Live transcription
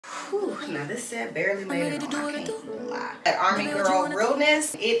Whew, now this set barely made it on, I can't even lie. That Army Girl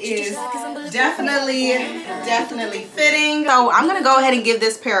realness, it is definitely fitting. So I'm gonna go ahead and give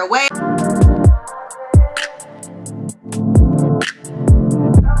this pair away.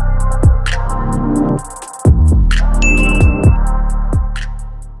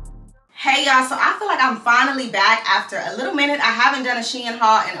 Hey y'all, so I feel like I'm finally back after a little minute. I haven't done a SHEIN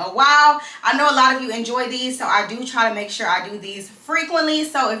haul in a while. I know a lot of you enjoy these, so I do try to make sure I do these frequently.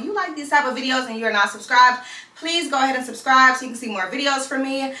 So if you like these type of videos and you're not subscribed, please go ahead and subscribe so you can see more videos from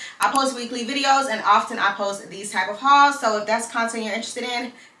me. I post weekly videos and often I post these type of hauls. So if that's content you're interested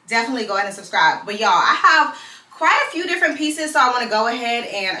in, definitely go ahead and subscribe. But y'all, I have quite a few different pieces, so I want to go ahead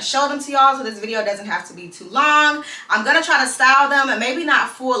and show them to y'all so this video doesn't have to be too long. I'm going to try to style them, and maybe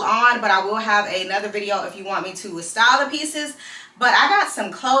not full on, but I will have another video if you want me to style the pieces. But I got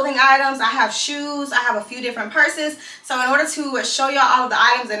some clothing items, I have shoes, I have a few different purses. So in order to show y'all all of the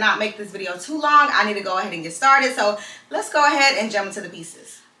items and not make this video too long, I need to go ahead and get started. So let's go ahead and jump into the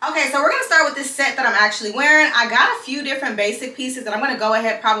pieces. Okay, so we're going to start with this set that I'm actually wearing. I got a few different basic pieces that I'm going to go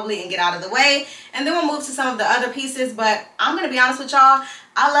ahead probably and get out of the way. And then we'll move to some of the other pieces. But I'm going to be honest with y'all,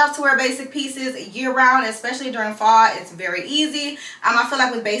 I love to wear basic pieces year round, especially during fall. It's very easy. I feel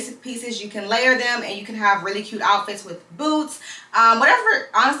like with basic pieces, you can layer them and you can have really cute outfits with boots.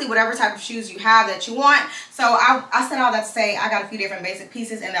 Honestly, whatever type of shoes you have that you want. So I said all that to say I got a few different basic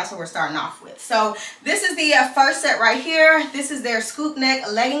pieces, and that's what we're starting off with. So this is the first set right here. This is their scoop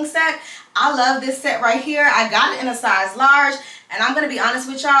neck legging set. I love this set right here. I got it in a size large, and I'm gonna be honest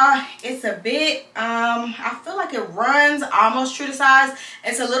with y'all, it's a bit I feel like it runs almost true to size.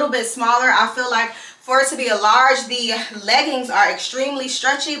 It's a little bit smaller. I feel like for it to be a large, the leggings are extremely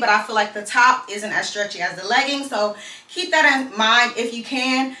stretchy, but I feel like the top isn't as stretchy as the leggings. So keep that in mind if you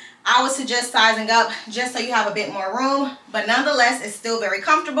can. I would suggest sizing up just so you have a bit more room, but nonetheless, it's still very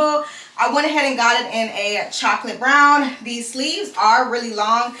comfortable. I went ahead and got it in a chocolate brown. These sleeves are really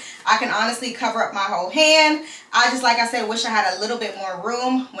long. I can honestly cover up my whole hand. I just, like I said, wish I had a little bit more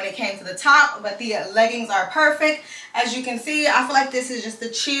room when it came to the top, but the leggings are perfect. As you can see, I feel like this is just a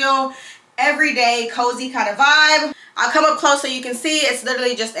chill, everyday, cozy kind of vibe. I'll come up close so you can see it's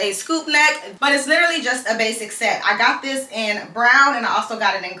literally just a scoop neck, but it's literally just a basic set. I got this in brown and I also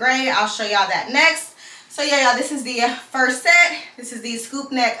got it in gray. I'll show y'all that next. So yeah, y'all, this is the first set. This is the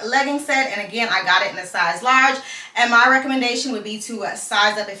scoop neck legging set, and again, I got it in a size large, and my recommendation would be to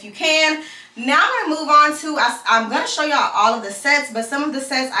size up if you can. Now I'm going to move on to, I'm going to show y'all all of the sets, but some of the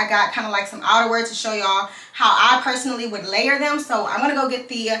sets I got kind of like some outerwear to show y'all how I personally would layer them. So I'm going to go get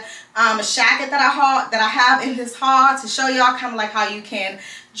the shacket that I have in this haul to show y'all kind of like how you can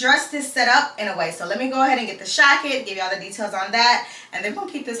dress this set up in a way. So let me go ahead and get the shacket, give y'all the details on that, and then we'll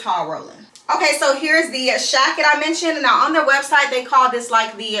keep this haul rolling. Okay, so here's the shacket I mentioned. Now on their website, they call this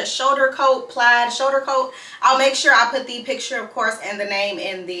like the shoulder coat, plaid shoulder coat. I'll make sure I put the picture, of course, and the name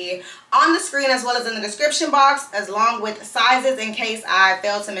on the screen as well as in the description box, as long with sizes in case I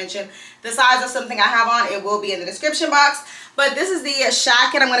fail to mention the size of something I have on. It will be in the description box. But this is the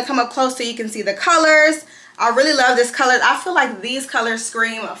shacket. I'm going to come up close so you can see the colors. I really love this color. I feel like these colors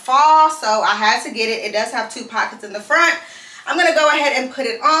scream fall, so I had to get it. It does have two pockets in the front. I'm going to go ahead and put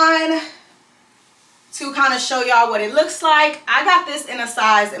it on to kind of show y'all what it looks like. I got this in a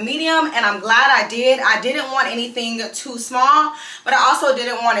size medium, and I'm glad I did. I didn't want anything too small, but I also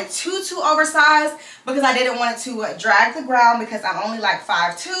didn't want it too oversized because I didn't want it to drag the ground because I'm only like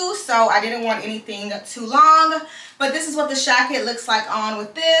 5'2", so I didn't want anything too long. But this is what the shacket looks like on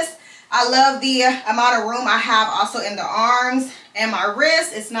with this. I love the amount of room I have also in the arms and my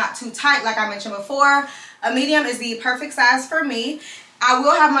wrist. It's not too tight like I mentioned before. A medium is the perfect size for me. I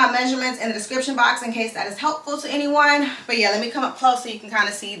will have my measurements in the description box in case that is helpful to anyone. But yeah, let me come up close so you can kind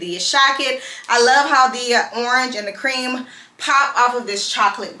of see the shacket. I love how the orange and the cream pop off of this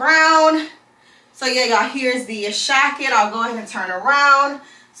chocolate brown. So yeah, y'all, here's the shacket. I'll go ahead and turn around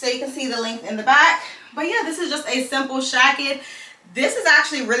so you can see the length in the back. But yeah, this is just a simple shacket. This is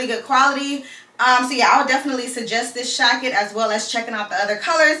actually really good quality. So yeah, I would definitely suggest this shacket as well as checking out the other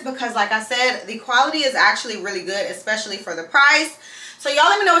colors because like I said, the quality is actually really good, especially for the price. So y'all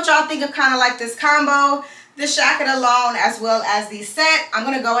let me know what y'all think of kind of like this combo, this shacket alone, as well as the set. I'm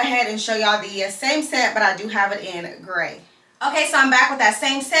going to go ahead and show y'all the same set, but I do have it in gray. Okay, so I'm back with that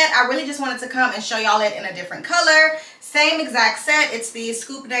same set. I really just wanted to come and show y'all it in a different color. Same exact set. It's the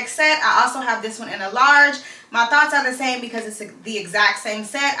scoop neck set. I also have this one in a large. My thoughts are the same because it's the exact same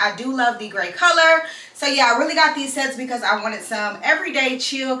set. I do love the gray color. So yeah, I really got these sets because I wanted some everyday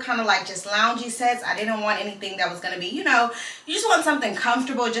chill, kind of like just loungy sets. I didn't want anything that was going to be, you know, you just want something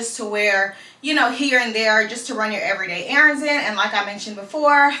comfortable just to wear, you know, here and there, just to run your everyday errands in. And like I mentioned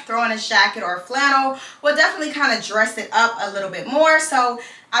before, throw in a jacket or a flannel will definitely kind of dress it up a little bit more. So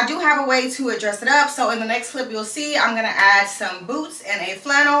I do have a way to dress it up. So in the next clip you'll see I'm going to add some boots and a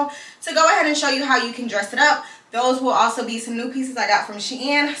flannel to go ahead and show you how you can dress it up. Those will also be some new pieces I got from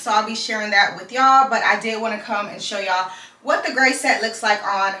SHEIN, so I'll be sharing that with y'all. But I did want to come and show y'all what the gray set looks like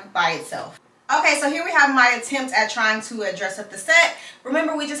on by itself. Okay, so here we have my attempt at trying to dress up the set.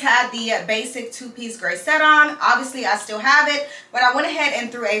 Remember, we just had the basic two-piece gray set on. Obviously, I still have it, but I went ahead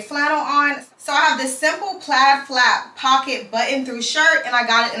and threw a flannel on. So I have this simple plaid flat pocket button-through shirt, and I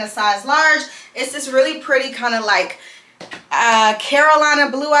got it in a size large. It's this really pretty kind of like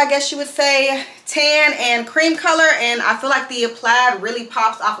Carolina blue, I guess you would say, tan and cream color, and I feel like the plaid really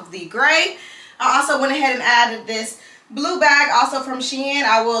pops off of the gray. I also went ahead and added this blue bag, also from SHEIN.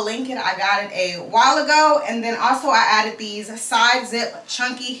 I will link it. I got it a while ago. And then also I added these side zip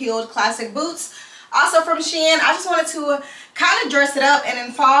chunky heeled classic boots, also from SHEIN. I just wanted to kind of dress it up, and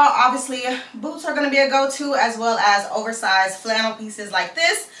in fall obviously boots are going to be a go-to, as well as oversized flannel pieces like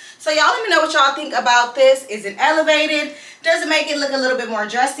this. So y'all let me know what y'all think about this. Is it elevated? Does it make it look a little bit more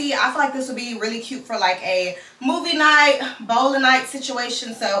dressy? I feel like this would be really cute for like a movie night, bowling night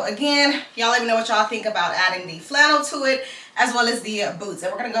situation. So again, y'all let me know what y'all think about adding the flannel to it, as well as the boots.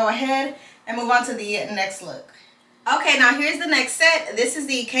 And we're going to go ahead and move on to the next look. Okay, now here's the next set. This is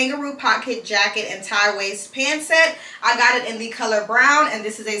the kangaroo pocket jacket and tie waist pants set. I got it in the color brown, and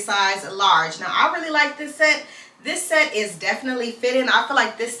this is a size large. Now I really like this set. This set is definitely fitting. I feel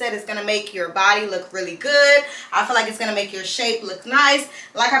like this set is going to make your body look really good. I feel like it's going to make your shape look nice.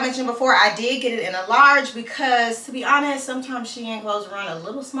 Like I mentioned before, I did get it in a large because, to be honest, sometimes SHEIN clothes run a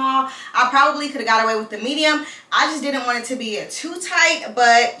little small. I probably could have got away with the medium. I just didn't want it to be too tight,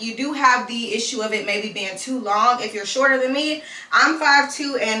 but you do have the issue of it maybe being too long. If you're shorter than me, I'm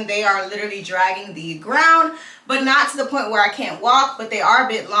 5'2", and they are literally dragging the ground, but not to the point where I can't walk, but they are a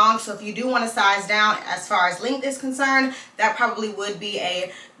bit long. So if you do want to size down as far as length is concerned, that probably would be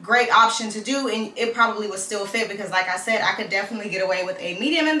a great option to do, and it probably would still fit because, like I said, I could definitely get away with a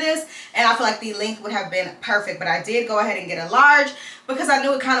medium in this, and I feel like the length would have been perfect. But I did go ahead and get a large because I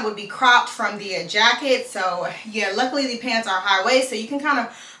knew it kind of would be cropped from the jacket. So yeah, luckily the pants are high waist, so you can kind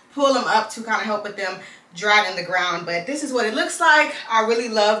of pull them up to kind of help with them dragging the ground. But this is what it looks like. I really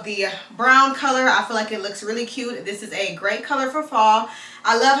love the brown color. I feel like it looks really cute. This is a great color for fall.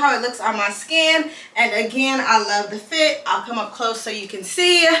 I love how it looks on my skin, and again, I love the fit. I'll come up close so you can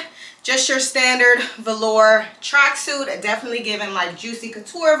see. Just your standard velour tracksuit, definitely giving like juicy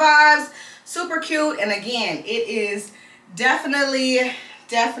couture vibes. Super cute, and again, it is definitely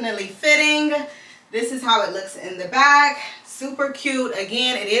fitting. This is how it looks in the back. Super cute.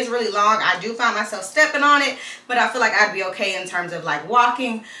 Again, it is really long. I do find myself stepping on it, but I feel like I'd be okay in terms of like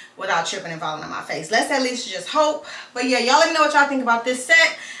walking without tripping and falling on my face. Let's at least just hope. But yeah, y'all let me know what y'all think about this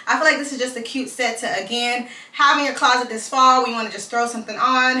set. I feel like this is just a cute set to, again, have in your closet this fall when you want to just throw something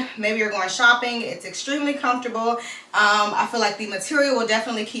on. Maybe you're going shopping. It's extremely comfortable. I feel like the material will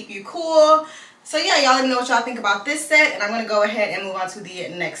definitely keep you cool. So yeah, y'all let me know what y'all think about this set, and I'm going to go ahead and move on to the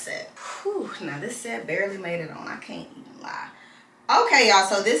next set. Whew, now this set barely made it on. I can't even lie. Okay, y'all,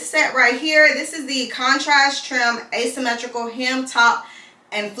 so this set right here, this is the contrast trim asymmetrical hem top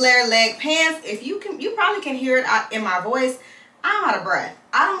and flare leg pants. If you probably can hear it in my voice, I'm out of breath.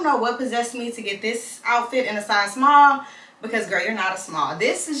 I don't know what possessed me to get this outfit in a size small, because girl, you're not a small.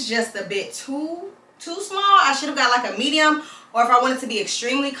 This is just a bit too small. I should have got like a medium, or if I wanted to be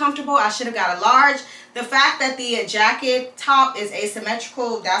extremely comfortable, I should have got a large. The fact that the jacket top is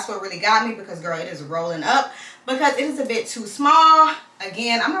asymmetrical, that's what really got me, because girl, it is rolling up, because it is a bit too small.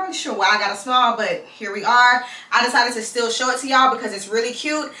 Again, I'm not really sure why I got a small, but here we are. I decided to still show it to y'all because it's really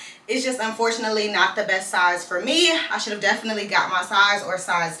cute. It's just unfortunately not the best size for me. I should have definitely got my size or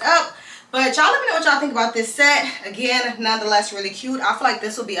sized up. But y'all let me know what y'all think about this set. Again, nonetheless really cute. I feel like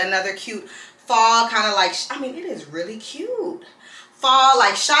this will be another cute fall kind of like, I mean, it is really cute. Fall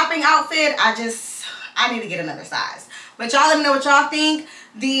like shopping outfit. I need to get another size. But y'all let me know what y'all think.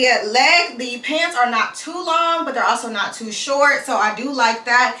 The pants are not too long, but they're also not too short. So I do like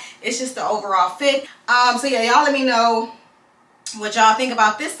that. It's just the overall fit. So yeah, y'all let me know what y'all think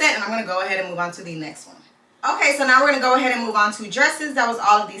about this set, and I'm going to go ahead and move on to the next one. Okay, so now we're going to go ahead and move on to dresses. That was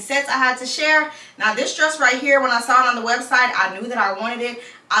all of these sets I had to share. Now this dress right here, when I saw it on the website, I knew that I wanted it.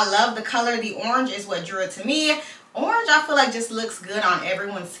 I love the color. The orange is what drew it to me. Orange, I feel like just looks good on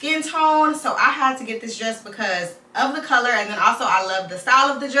everyone's skin tone. So I had to get this dress because of the color, and then also I love the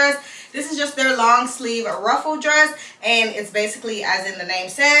style of the dress. This is just their long sleeve ruffle dress, and it's basically, as in the name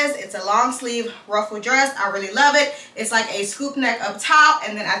says, it's a long sleeve ruffle dress. I really love it. It's like a scoop neck up top,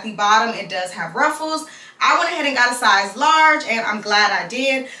 and then at the bottom it does have ruffles. I went ahead and got a size large, and I'm glad I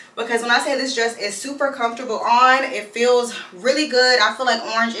did, because when I say this dress is super comfortable on, it feels really good. I feel like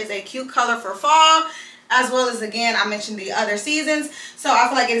orange is a cute color for fall, as well as, again, I mentioned the other seasons. So I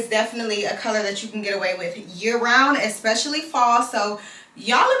feel like it's definitely a color that you can get away with year round, especially fall. So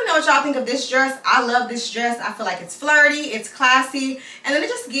y'all let me know what y'all think of this dress. I love this dress. I feel like it's flirty, it's classy, and then it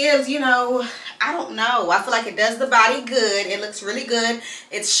just gives, you know, I don't know, I feel like it does the body good. It looks really good.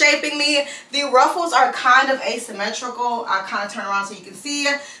 It's shaping me. The ruffles are kind of asymmetrical. I'll kind of turn around so you can see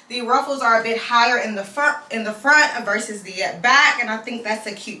it. The ruffles are a bit higher in the front versus the back, and I think that's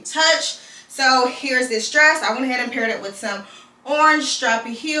a cute touch. So here's this dress. I went ahead and paired it with some orange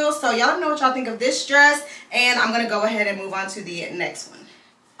strappy heels. So y'all let me know what y'all think of this dress, and I'm going to go ahead and move on to the next one.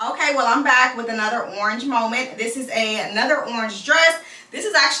 Okay, well, I'm back with another orange moment. This is another orange dress. This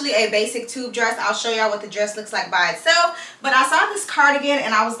is actually a basic tube dress. I'll show y'all what the dress looks like by itself. But I saw this cardigan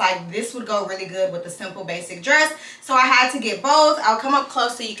and I was like, this would go really good with the simple basic dress. So I had to get both. I'll come up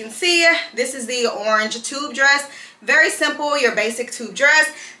close so you can see. This is the orange tube dress. Very simple, your basic tube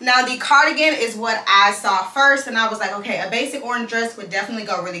dress. Now the cardigan is what I saw first, and I was like, okay, a basic orange dress would definitely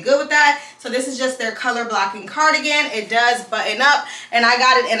go really good with that. So this is just their color blocking cardigan. It does button up, and I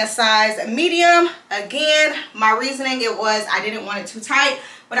got it in a size medium. Again, my reasoning, it was I didn't want it too tight,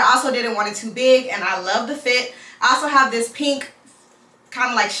 but I also didn't want it too big, and I love the fit. I also have this pink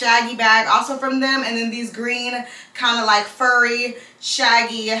kind of like shaggy bag also from them, and then these green kind of like furry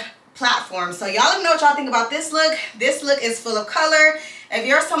shaggy platform. So y'all let me know what y'all think about this look. This look is full of color. If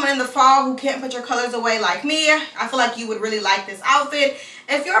you're someone in the fall who can't put your colors away like me, I feel like you would really like this outfit.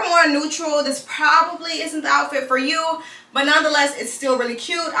 If you're more neutral, this probably isn't the outfit for you, but nonetheless, it's still really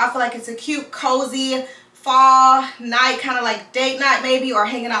cute. I feel like it's a cute, cozy fall night, kind of like date night maybe, or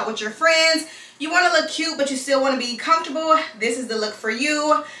hanging out with your friends. You want to look cute, but you still want to be comfortable. This is the look for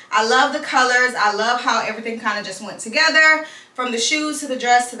you. I love the colors. I love how everything kind of just went together, from the shoes to the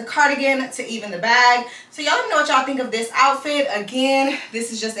dress to the cardigan to even the bag. So y'all let me know what y'all think of this outfit. Again,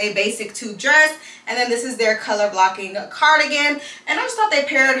 this is just a basic tube dress, and then this is their color blocking cardigan, and I just thought they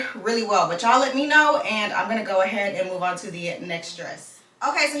paired really well. But y'all let me know, and I'm gonna go ahead and move on to the next dress.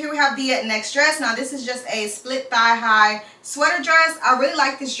 Okay, so here we have the next dress. Now this is just a split thigh high sweater dress. I really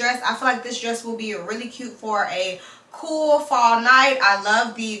like this dress. I feel like this dress will be really cute for a cool fall night. I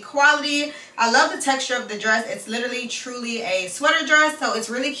love the quality. I love the texture of the dress. It's literally truly a sweater dress, so it's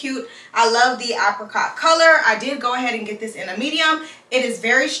really cute. I love the apricot color. I did go ahead and get this in a medium. It is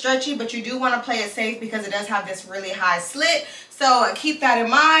very stretchy, but you do want to play it safe because it does have this really high slit, so keep that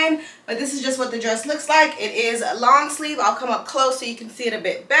in mind. But this is just what the dress looks like. It is a long sleeve. I'll come up close so you can see it a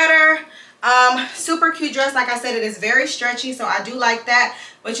bit better. Super cute dress. Like I said, it is very stretchy, so I do like that,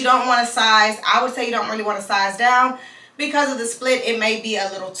 but you don't want to size, I would say you don't really want to size down because of the split. It may be a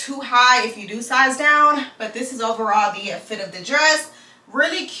little too high if you do size down, but this is overall the fit of the dress.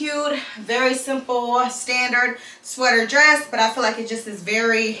 Really cute, very simple, standard sweater dress, but I feel like it just is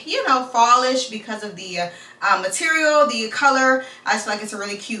very, you know, fallish because of the material, the color. I just feel like it's a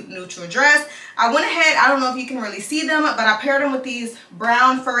really cute neutral dress. I went ahead, I don't know if you can really see them, but I paired them with these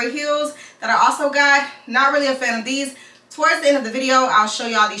brown furry heels that I also got. Not really a fan of these. Towards the end of the video, I'll show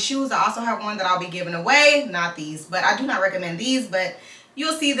y'all these shoes. I also have one that I'll be giving away. Not these, but I do not recommend these, but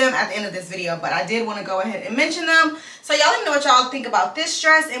you'll see them at the end of this video. But I did want to go ahead and mention them. So y'all let me know what y'all think about this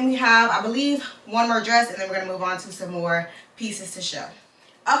dress. And we have, I believe, one more dress, and then we're going to move on to some more pieces to show.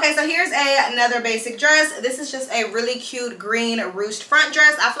 Okay, so here's another basic dress. This is just a really cute green ruched front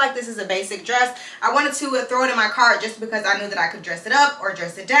dress. I feel like this is a basic dress. I wanted to throw it in my cart just because I knew that I could dress it up or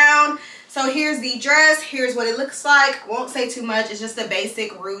dress it down. So here's the dress. Here's what it looks like. Won't say too much. It's just a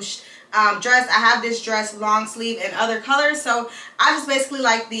basic ruched dress. I have this dress long sleeve in other colors, so I just basically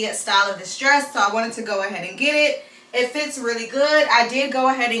like the style of this dress, so I wanted to go ahead and get it. It fits really good. I did go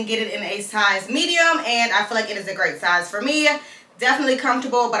ahead and get it in a size medium, and I feel like it is a great size for me. Definitely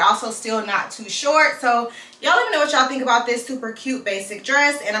comfortable, but also still not too short. So y'all let me know what y'all think about this super cute basic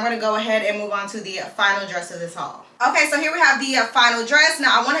dress, and I'm going to go ahead and move on to the final dress of this haul. Okay, so here we have the final dress.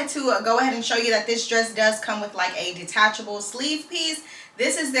 Now I wanted to go ahead and show you that this dress does come with like a detachable sleeve piece.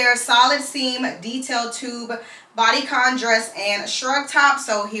 This is their solid seam detail tube bodycon dress and shrug top.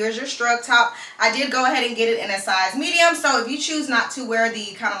 So here's your shrug top. I did go ahead and get it in a size medium. So if you choose not to wear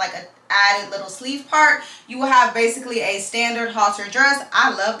the kind of like a added little sleeve part, you will have basically a standard halter dress.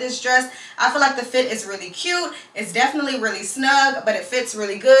 I love this dress. I feel like the fit is really cute. It's definitely really snug, but it fits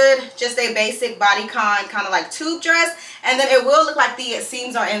really good. Just a basic bodycon kind of like tube dress, and then it will look like the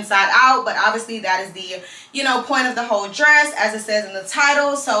seams are inside out, but obviously that is the, you know, point of the whole dress, as it says in the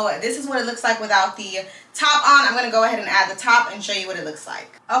title. So this is what it looks like without the top on. I'm going to go ahead and add the top and show you what it looks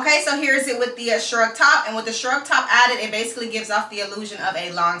like. Okay, so here's it with the shrug top, and with the shrug top added, it basically gives off the illusion of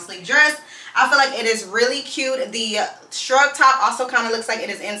a long sleeve dress. I feel like it is really cute. The shrug top also kind of looks like it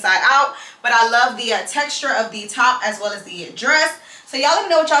is inside out, but I love the texture of the top as well as the dress. So y'all let me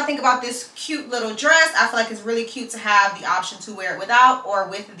know what y'all think about this cute little dress. I feel like it's really cute to have the option to wear it without or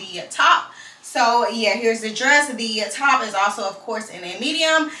with the top. So yeah, here's the dress. The top is also, of course, in a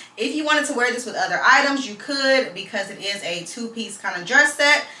medium. If you wanted to wear this with other items, you could, because it is a two-piece kind of dress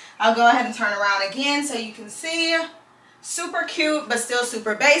set. I'll go ahead and turn around again so you can see. Super cute, but still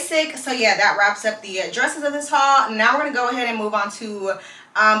super basic. So yeah, that wraps up the dresses of this haul. Now we're gonna go ahead and move on to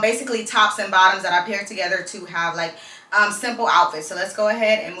basically tops and bottoms that I paired together to have like simple outfits. So let's go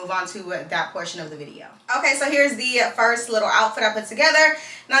ahead and move on to that portion of the video. Okay, so here's the first little outfit I put together.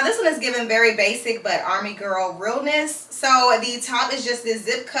 Now this one is given very basic but army girl realness. So the top is just this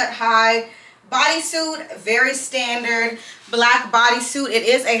zip cut high bodysuit, very standard black bodysuit. It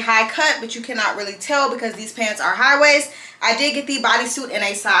is a high cut, but you cannot really tell because these pants are high waist. I did get the bodysuit in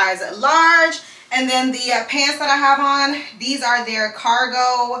a size large, and then the pants that I have on, these are their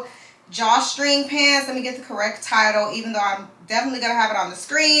cargo drawstring pants. Let me get the correct title, even though I'm definitely gonna have it on the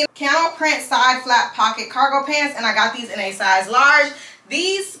screen. Camel print side flat pocket cargo pants, and I got these in a size large.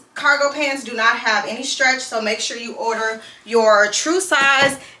 These cargo pants do not have any stretch, so make sure you order your true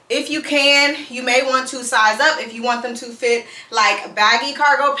size. If you can, you may want to size up if you want them to fit like baggy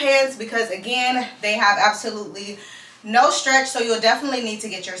cargo pants, because again, they have absolutely no stretch, so you'll definitely need to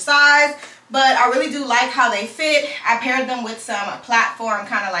get your size. But I really do like how they fit. I paired them with some platform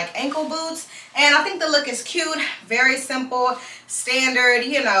kind of like ankle boots, and I think the look is cute. Very simple, standard,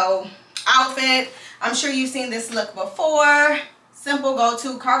 you know, outfit. I'm sure you've seen this look before. Simple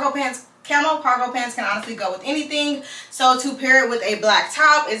go-to cargo pants. Camo cargo pants can honestly go with anything. So to pair it with a black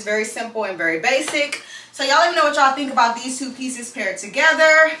top is very simple and very basic. So y'all let me know what y'all think about these two pieces paired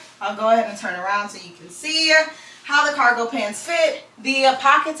together. I'll go ahead and turn around so you can see how the cargo pants fit. The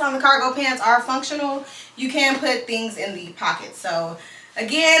pockets on the cargo pants are functional. You can put things in the pockets. So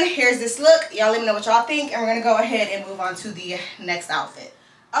again, here's this look. Y'all let me know what y'all think, and we're gonna go ahead and move on to the next outfit.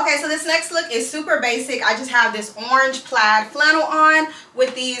 Okay, so this next look is super basic. I just have this orange plaid flannel on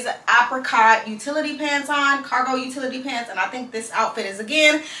with these apricot utility pants on, cargo utility pants, and I think this outfit is,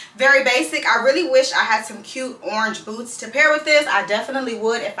 again, very basic. I really wish I had some cute orange boots to pair with this. I definitely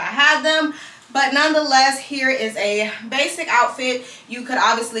would if I had them. But nonetheless, here is a basic outfit. You could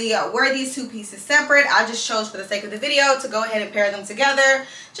obviously wear these two pieces separate. I just chose, for the sake of the video, to go ahead and pair them together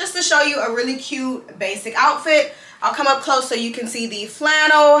just to show you a really cute basic outfit. I'll come up close so you can see the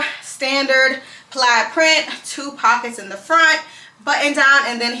flannel, standard plaid print, two pockets in the front, button down,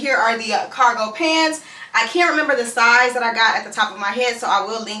 and then here are the cargo pants. I can't remember the size that I got at the top of my head, so I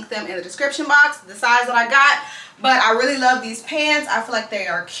will link them in the description box, the size that I got. But I really love these pants. I feel like they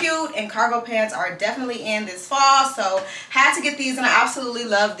are cute, and cargo pants are definitely in this fall, so had to get these, and I absolutely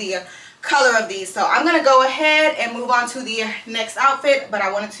love the color of these. So I'm gonna go ahead and move on to the next outfit, but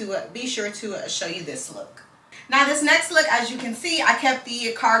I wanted to be sure to show you this look. Now this next look, as you can see, I kept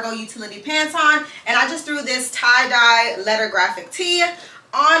the cargo utility pants on, and I just threw this tie-dye letter graphic tee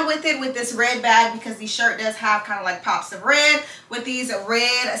on with it with this red bag, because the shirt does have kind of like pops of red with these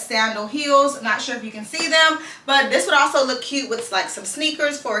red sandal heels. Not sure if you can see them, but this would also look cute with like some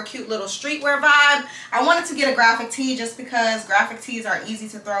sneakers for a cute little streetwear vibe. I wanted to get a graphic tee just because graphic tees are easy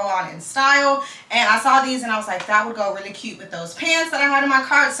to throw on in style, and I saw these and I was like, that would go really cute with those pants that I had in my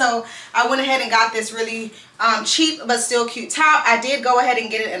cart. So I went ahead and got this really cheap but still cute top. I did go ahead and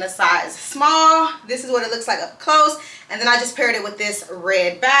get it in a size small. This is what it looks like up close, and then I just paired it with this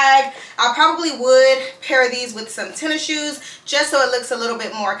red bag. I probably would pair these with some tennis shoes just so it looks a little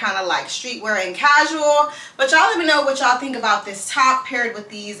bit more kind of like streetwear and casual. But y'all let me know what y'all think about this top paired with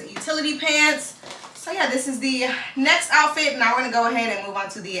these utility pants. So yeah, this is the next outfit. Now we're gonna go ahead and move on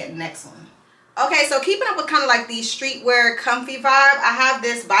to the next one. Okay, so keeping up with kind of like the streetwear comfy vibe, I have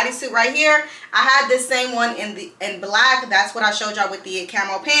this bodysuit right here. I had this same one in black. That's what I showed y'all with the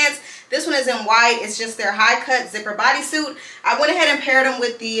camo pants. This one is in white. It's just their high cut zipper bodysuit. I went ahead and paired them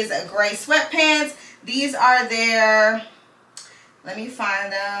with these gray sweatpants. These are their, let me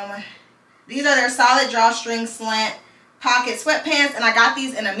find them. These are their solid drawstring slant pocket sweatpants, and I got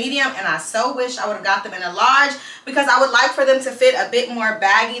these in a medium, and I so wish I would have got them in a large because I would like for them to fit a bit more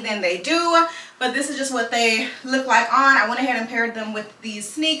baggy than they do. But this is just what they look like on. I went ahead and paired them with these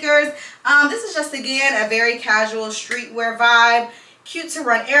sneakers. This is just, again, a very casual streetwear vibe. Cute to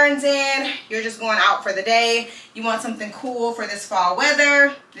run errands in. You're just going out for the day. You want something cool for this fall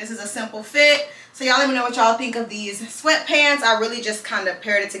weather. This is a simple fit. So y'all let me know what y'all think of these sweatpants. I really just kind of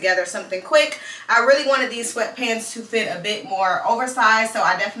paired it together, something quick. I really wanted these sweatpants to fit a bit more oversized, so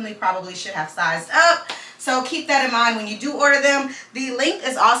I definitely probably should have sized up. So keep that in mind when you do order them. The length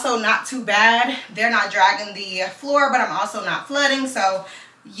is also not too bad. They're not dragging the floor, but I'm also not flooding. So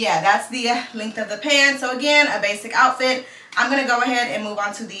yeah, that's the length of the pants. So again, a basic outfit. I'm going to go ahead and move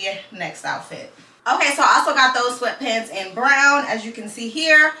on to the next outfit. Okay, so I also got those sweatpants in brown, as you can see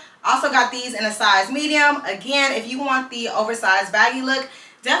here. Also got these in a size medium. Again, if you want the oversized baggy look,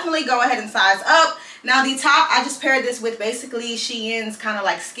 definitely go ahead and size up. Now the top, I just paired this with basically Shein's kind of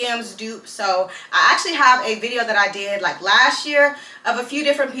like Skims dupe. So I actually have a video that I did like last year of a few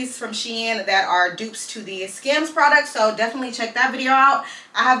different pieces from Shein that are dupes to the Skims product. So definitely check that video out.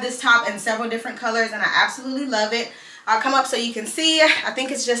 I have this top in several different colors and I absolutely love it. I'll come up so you can see. I think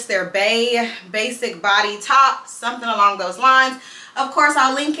it's just their basic body top, something along those lines. Of course,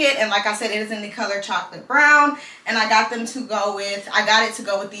 I'll link it, and like I said, it is in the color chocolate brown, and I got it to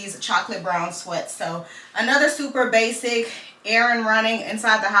go with these chocolate brown sweats. So another super basic errand running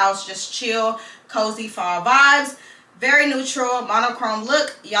inside the house, just chill, cozy fall vibes. Very neutral, monochrome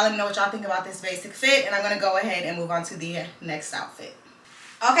look. Y'all let me know what y'all think about this basic fit, and I'm gonna go ahead and move on to the next outfit.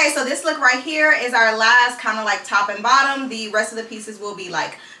 Okay, so this look right here is our last kind of like top and bottom. The rest of the pieces will be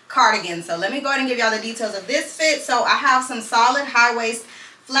like cardigans. So let me go ahead and give y'all the details of this fit. So I have some solid high waist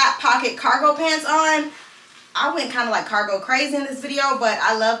flat pocket cargo pants on. I went kind of like cargo crazy in this video, but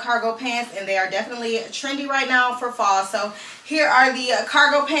I love cargo pants and they are definitely trendy right now for fall. So here are the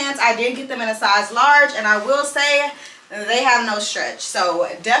cargo pants. I did get them in a size large, and I will say they have no stretch. So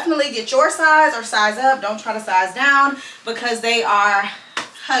definitely get your size or size up. Don't try to size down because they are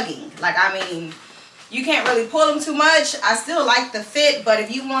hugging. Like, I mean, you can't really pull them too much. I still like the fit, but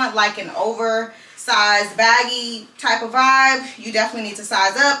if you want like an oversized baggy type of vibe, you definitely need to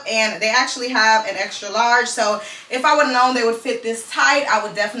size up. And they actually have an extra large, so if I would have known they would fit this tight, I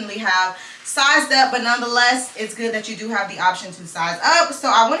would definitely have sized up. But nonetheless, it's good that you do have the option to size up. So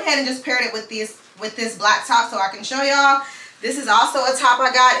I went ahead and just paired it with this black top so I can show y'all. This is also a top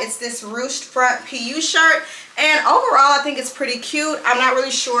I got. It's this ruched front PU shirt. And overall, I think it's pretty cute. I'm not really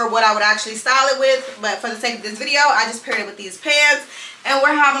sure what I would actually style it with, but for the sake of this video, I just paired it with these pants. And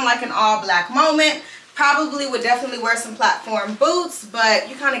we're having like an all black moment. Probably would definitely wear some platform boots, but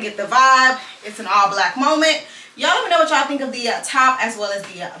you kind of get the vibe. It's an all black moment. Y'all let me know what y'all think of the top as well as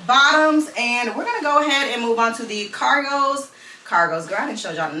the bottoms. And we're going to go ahead and move on to the cargos. Girl, I didn't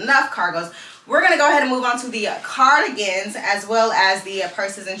show y'all enough cargos. We're going to go ahead and move on to the cardigans as well as the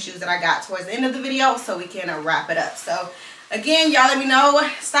purses and shoes that I got towards the end of the video so we can wrap it up. So again, y'all let me know.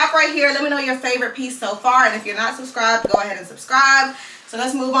 Stop right here. Let me know your favorite piece so far. And if you're not subscribed, go ahead and subscribe. So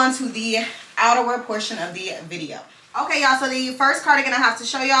let's move on to the outerwear portion of the video. Okay, y'all, so the first cardigan I have to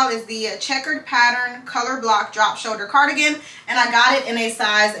show y'all is the checkered pattern color block drop shoulder cardigan, and I got it in a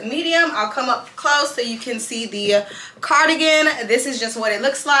size medium. I'll come up close so you can see the cardigan. This is just what it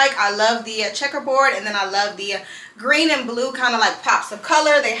looks like. I love the checkerboard, and then I love the green and blue kind of like pops of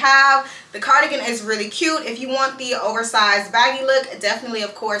color they have. The cardigan is really cute. If you want the oversized baggy look, definitely,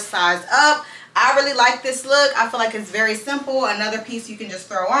 of course, size up. I really like this look. I feel like it's very simple. Another piece you can just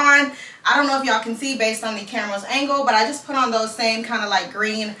throw on. I don't know if y'all can see based on the camera's angle, but I just put on those same kind of like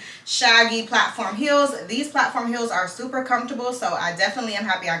green shaggy platform heels. These platform heels are super comfortable, so I definitely am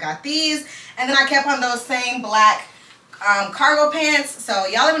happy I got these. And then I kept on those same black cargo pants. So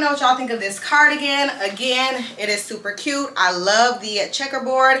y'all let me know what y'all think of this cardigan. Again, it is super cute. I love the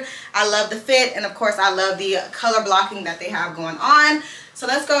checkerboard. I love the fit, and of course I love the color blocking that they have going on. So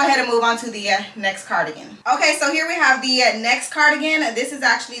let's go ahead and move on to the next cardigan. Okay, so here we have the next cardigan. This is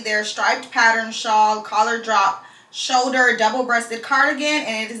actually their striped pattern shawl collar drop shoulder double-breasted cardigan,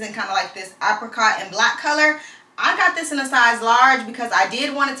 and it is in kind of like this apricot and black color. I got this in a size large because I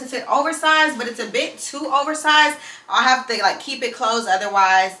did want it to fit oversized, but it's a bit too oversized. I'll have to like keep it closed,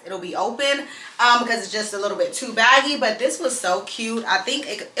 otherwise it'll be open because it's just a little bit too baggy. But this was so cute. I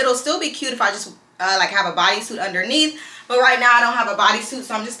think it'll still be cute if I just like have a bodysuit underneath. But right now I don't have a bodysuit,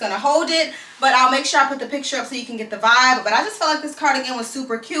 so I'm just going to hold it. but I'll make sure I put the picture up so you can get the vibe. But I just felt like this cardigan was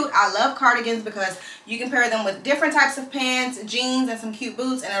super cute. I love cardigans because you can pair them with different types of pants, jeans, and some cute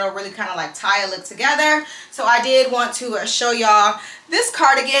boots, and it'll really kind of like tie a look together. So I did want to show y'all this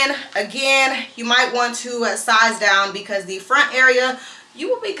cardigan. Again, you might want to size down because the front area, you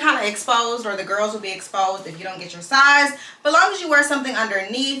will be kind of exposed, or the girls will be exposed if you don't get your size. But as long as you wear something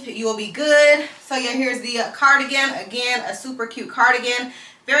underneath, you will be good. So yeah, here's the cardigan. Again, a super cute cardigan.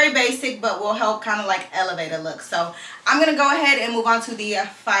 Very basic, but will help kind of like elevate a look. So I'm going to go ahead and move on to the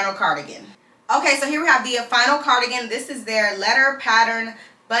final cardigan. Okay, so here we have the final cardigan. This is their letter pattern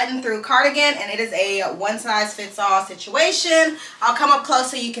button through cardigan, and it is a one size fits all situation. I'll come up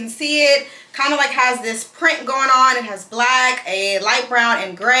close so you can see it. Kind of like has this print going on. It has black, a light brown,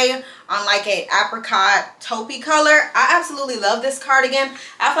 and gray on like a apricot taupey color. I absolutely love this cardigan.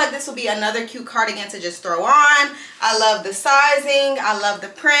 I feel like this will be another cute cardigan to just throw on. I love the sizing, I love the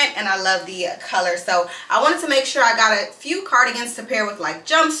print, and I love the color. So I wanted to make sure I got a few cardigans to pair with like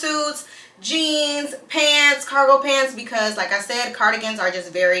jumpsuits, jeans, pants, cargo pants, because like I said, cardigans are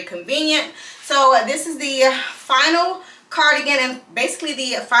just very convenient. So this is the final cardigan and basically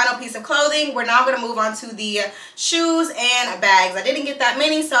the final piece of clothing. We're now going to move on to the shoes and bags. I didn't get that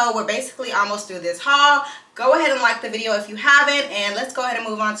many, so we're basically almost through this haul. Go ahead and like the video if you haven't, and let's go ahead and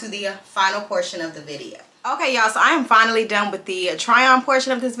move on to the final portion of the video. Okay, y'all, so I am finally done with the try-on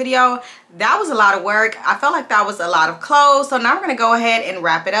portion of this video. That was a lot of work. I felt like that was a lot of clothes. So now we're going to go ahead and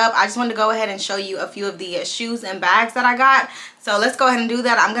wrap it up. I just wanted to go ahead and show you a few of the shoes and bags that I got. So let's go ahead and do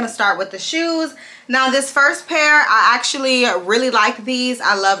that. I'm going to start with the shoes. Now this first pair, I actually really like these.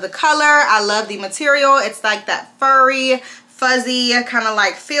 I love the color. I love the material. It's like that furry, fuzzy kind of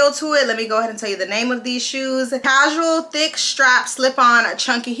like feel to it. Let me go ahead and tell you the name of these shoes. Casual, thick strap, slip-on,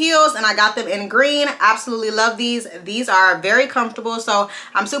 chunky heels, and I got them in green. Absolutely love these. These are very comfortable, so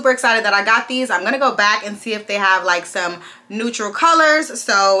I'm super excited that I got these. I'm gonna go back and see if they have like some neutral colors.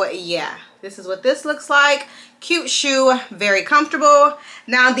 So yeah, this is what this looks like. Cute shoe, very comfortable.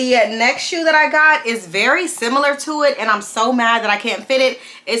 Now the next shoe that I got is very similar to it, and I'm so mad that I can't fit it.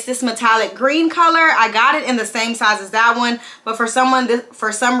 It's this metallic green color. I got it in the same size as that one, but for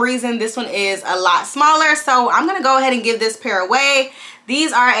some reason this one is a lot smaller, so I'm gonna go ahead and give this pair away.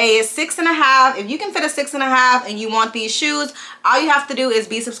 These are a 6.5. If you can fit a 6.5 and you want these shoes, all you have to do is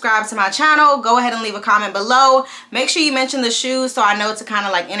be subscribed to my channel. Go ahead and leave a comment below. Make sure you mention the shoes so I know to kind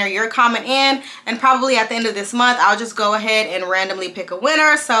of like enter your comment in. And probably at the end of this month, I'll just go ahead and randomly pick a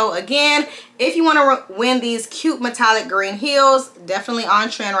winner. So again, if you want to win these cute metallic green heels, definitely on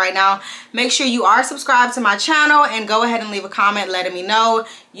trend right now, make sure you are subscribed to my channel and go ahead and leave a comment letting me know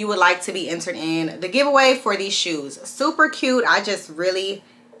you would like to be entered in the giveaway for these shoes. Super cute. I just really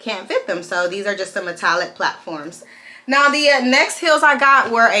can't fit them, so these are just some metallic platforms. Now the next heels I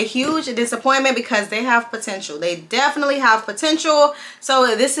got were a huge disappointment because they have potential. They definitely have potential.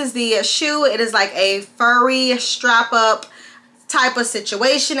 So this is the shoe. It is like a furry strap up type of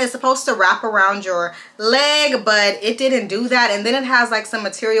situation. It's supposed to wrap around your leg, but it didn't do that. And then it has like some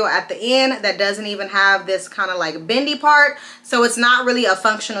material at the end that doesn't even have this kind of like bendy part, so it's not really a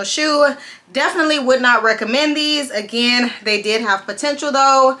functional shoe. Definitely would not recommend these. Again, they did have potential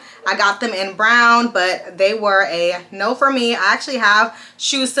though. I got them in brown, but they were a no for me. I actually have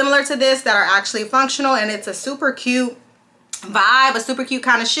shoes similar to this that are actually functional, and it's a super cute vibe, a super cute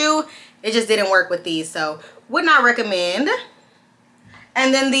kind of shoe. It just didn't work with these, so would not recommend.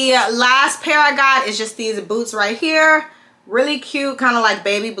 And then the last pair I got is just these boots right here. Really cute, kind of like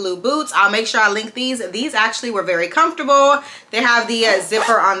baby blue boots. I'll make sure I link these. These actually were very comfortable. They have the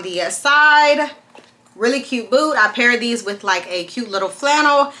zipper on the side. Really cute boot. I paired these with like a cute little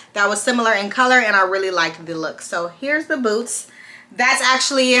flannel that was similar in color, and I really liked the look. So here's the boots. That's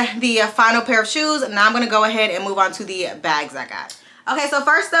actually the final pair of shoes. Now I'm going to go ahead and move on to the bags I got. Okay, so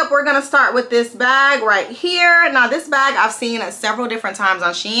first up, we're going to start with this bag right here. Now, this bag I've seen several different times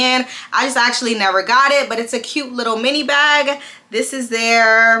on Shein. I just actually never got it, but it's a cute little mini bag. This is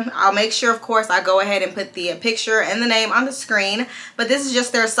their, I'll make sure, of course, I go ahead and put the picture and the name on the screen. But this is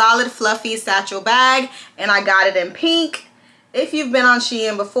just their solid, fluffy satchel bag, and I got it in pink. If you've been on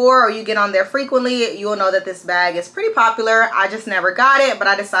Shein before or you get on there frequently, you'll know that this bag is pretty popular. I just never got it, but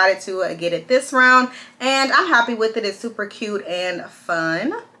I decided to get it this round, and I'm happy with it. It's super cute and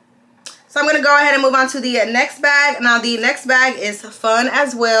fun. So I'm going to go ahead and move on to the next bag. Now the next bag is fun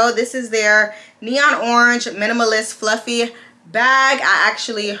as well. This is their neon orange minimalist fluffy bag. I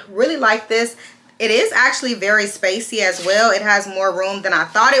actually really like this. It is actually very spacey as well. It has more room than I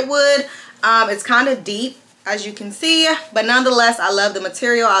thought it would. It's kind of deep, as you can see, but nonetheless, I love the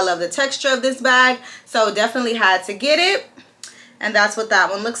material. I love the texture of this bag, so definitely had to get it. And that's what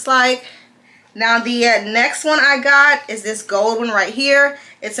that one looks like. Now the next one I got is this gold one right here.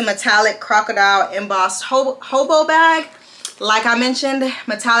 It's a metallic crocodile embossed hobo bag. Like I mentioned,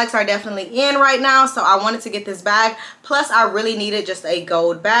 metallics are definitely in right now, so I wanted to get this bag. Plus I really needed just a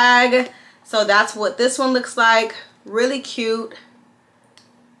gold bag. So that's what this one looks like. Really cute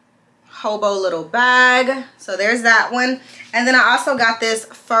hobo little bag. So there's that one. And then I also got this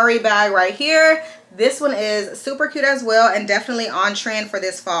furry bag right here. This one is super cute as well and definitely on trend for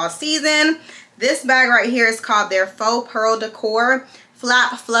this fall season. This bag right here is called their Faux Pearl Decor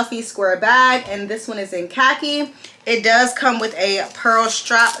Flap Fluffy Square Bag, and this one is in khaki. It does come with a pearl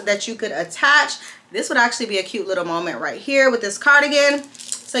strap that you could attach. This would actually be a cute little moment right here with this cardigan.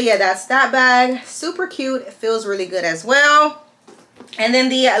 So yeah, that's that bag. Super cute. It feels really good as well. And then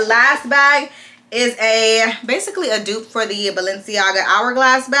the last bag is basically a dupe for the Balenciaga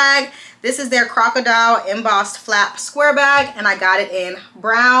Hourglass bag. This is their crocodile embossed flap square bag, and I got it in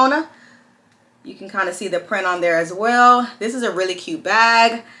brown. You can kind of see the print on there as well. This is a really cute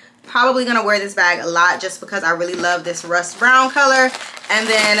bag. Probably gonna wear this bag a lot just because I really love this rust brown color. And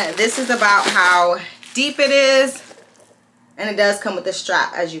then this is about how deep it is. And it does come with a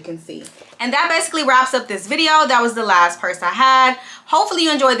strap, as you can see. And that basically wraps up this video. That was the last purse I had. Hopefully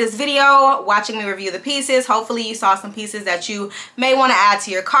you enjoyed this video, watching me review the pieces. Hopefully you saw some pieces that you may want to add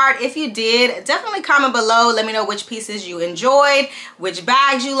to your cart. If you did, definitely comment below. Let me know which pieces you enjoyed, which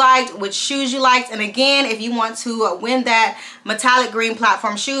bags you liked, which shoes you liked. And again, if you want to win that metallic green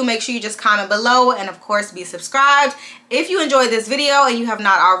platform shoe, make sure you just comment below and of course be subscribed. If you enjoyed this video and you have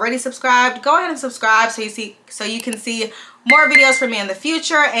not already subscribed, go ahead and subscribe so you can see more videos from me in the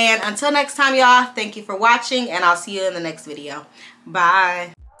future. And until next time, y'all, thank you for watching, and I'll see you in the next video.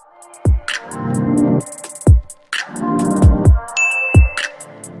 Bye.